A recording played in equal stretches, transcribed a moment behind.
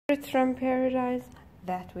Fruits from paradise,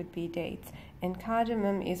 that would be dates. And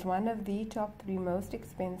cardamom is one of the top 3 most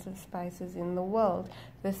expensive spices in the world.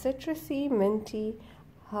 The citrusy, minty,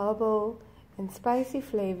 herbal, and spicy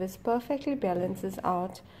flavors perfectly balances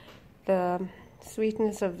out the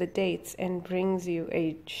sweetness of the dates and brings you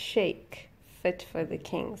a shake fit for the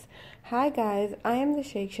kings. Hi guys, I am the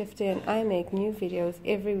Shake Shifter and I make new videos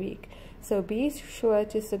every week. So be sure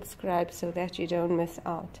to subscribe so that you don't miss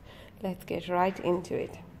out. Let's get right into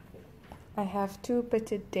it. I have 2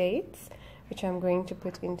 pitted dates, which I'm going to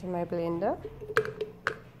put into my blender.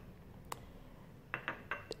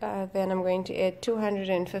 Then I'm going to add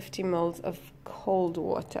 250 ml of cold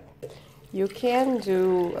water. You can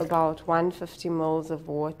do about 150 ml of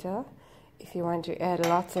water if you want to add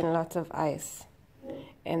lots and lots of ice,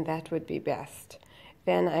 and that would be best.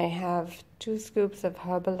 Then I have 2 scoops of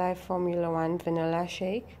Herbalife Formula 1 vanilla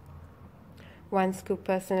shake, 1 scoop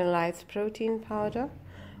personalized protein powder,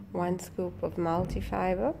 1 scoop of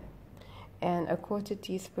multifiber, and a 1/4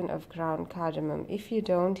 teaspoon of ground cardamom. If you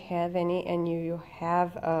don't have any and you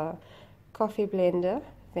have a coffee blender,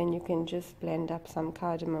 then you can just blend up some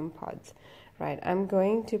cardamom pods. Right, I'm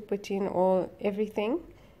going to put in everything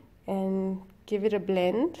and give it a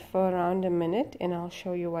blend for around a minute, and I'll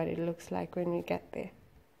show you what it looks like when we get there.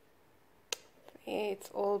 It's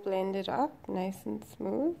all blended up, nice and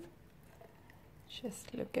smooth.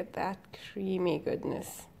 Just look at that creamy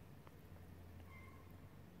goodness.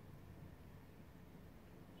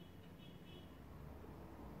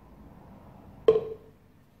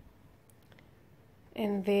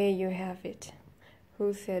 And there you have it.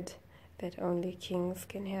 Who said that only kings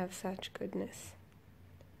can have such goodness?